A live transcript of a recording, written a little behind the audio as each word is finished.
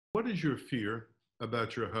What is your fear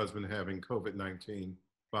about your husband having COVID-19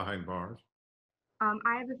 behind bars?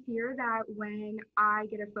 I have a fear that when I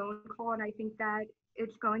get a phone call and I think that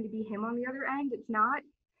it's going to be him on the other end, it's not.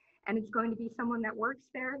 And it's going to be someone that works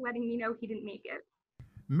there letting me know he didn't make it.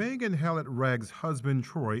 Megan Hallett Ragg's husband,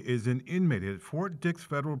 Troy, is an inmate at Fort Dix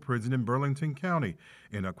Federal Prison in Burlington County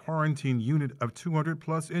in a quarantine unit of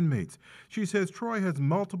 200-plus inmates. She says Troy has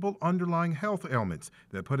multiple underlying health ailments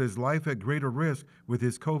that put his life at greater risk with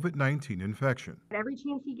his COVID-19 infection. Every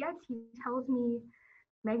chance he gets, he tells me,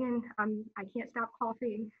 Megan, I can't stop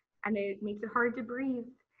coughing, and it makes it hard to breathe.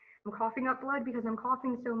 I'm coughing up blood because I'm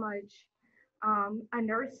coughing so much. A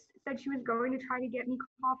nurse said she was going to try to get me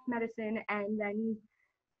cough medicine, and then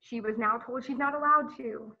she was now told she's not allowed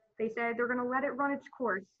to. They said they're going to let it run its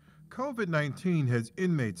course. COVID-19 has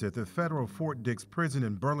inmates at the federal Fort Dix prison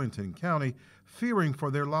in Burlington County fearing for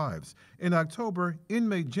their lives. In October,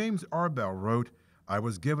 inmate James Arbell wrote, "I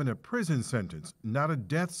was given a prison sentence, not a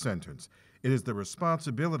death sentence. It is the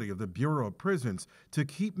responsibility of the Bureau of Prisons to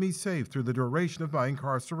keep me safe through the duration of my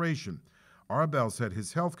incarceration." Arbell said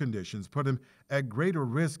his health conditions put him at greater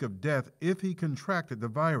risk of death if he contracted the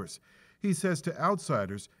virus. He says to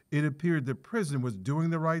outsiders, it appeared the prison was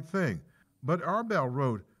doing the right thing. But Arbell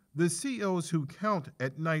wrote, "The COs who count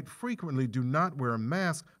at night frequently do not wear a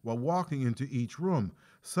mask while walking into each room.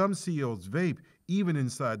 Some COs vape even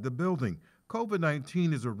inside the building.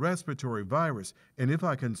 COVID-19 is a respiratory virus, and if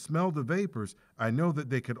I can smell the vapors, I know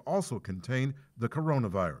that they could also contain the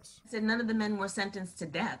coronavirus." Said none of the men were sentenced to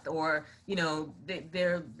death, or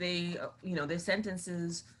their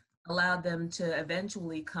sentences allowed them to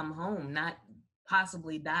eventually come home, not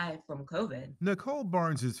possibly die from COVID. Nicole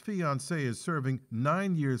Barnes' fiance is serving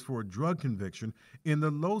 9 years for a drug conviction in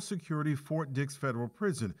the low-security Fort Dix Federal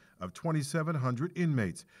Prison of 2,700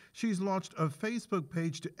 inmates. She's launched a Facebook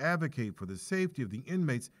page to advocate for the safety of the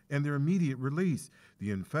inmates and their immediate release.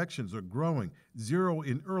 The infections are growing, 0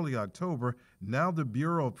 in early October. Now the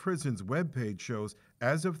Bureau of Prisons webpage shows,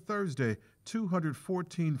 as of Thursday,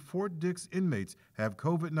 214 Fort Dix inmates have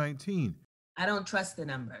COVID-19. I don't trust the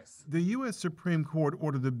numbers. The U.S. Supreme Court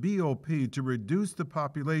ordered the BOP to reduce the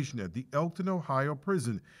population at the Elkton, Ohio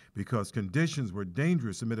prison because conditions were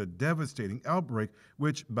dangerous amid a devastating outbreak,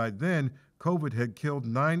 which by then, COVID had killed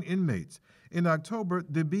 9 inmates. In October,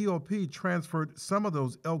 the BOP transferred some of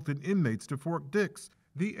those Elkton inmates to Fort Dix.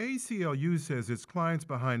 The ACLU says its clients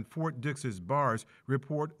behind Fort Dix's bars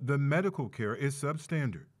report the medical care is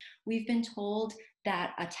substandard. We've been told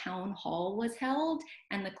that a town hall was held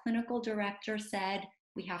and the clinical director said,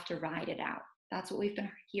 we have to ride it out. That's what we've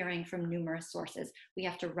been hearing from numerous sources. We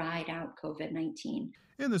have to ride out COVID-19.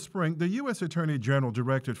 In the spring, the U.S. Attorney General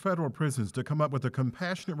directed federal prisons to come up with a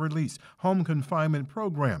compassionate release home confinement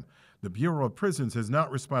program. The Bureau of Prisons has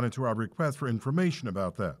not responded to our request for information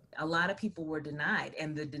about that. A lot of people were denied,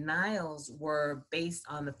 and the denials were based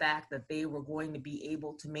on the fact that they were going to be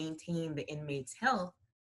able to maintain the inmates' health.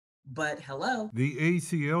 But hello. The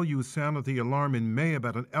ACLU sounded the alarm in May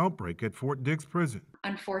about an outbreak at Fort Dix Prison.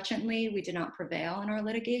 Unfortunately, we did not prevail in our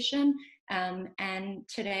litigation, and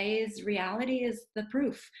today's reality is the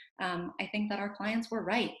proof. I think that our clients were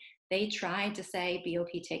right. They tried to say,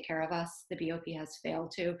 BOP, take care of us. The BOP has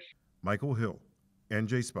failed to. Michael Hill,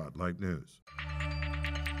 NJ Spotlight News.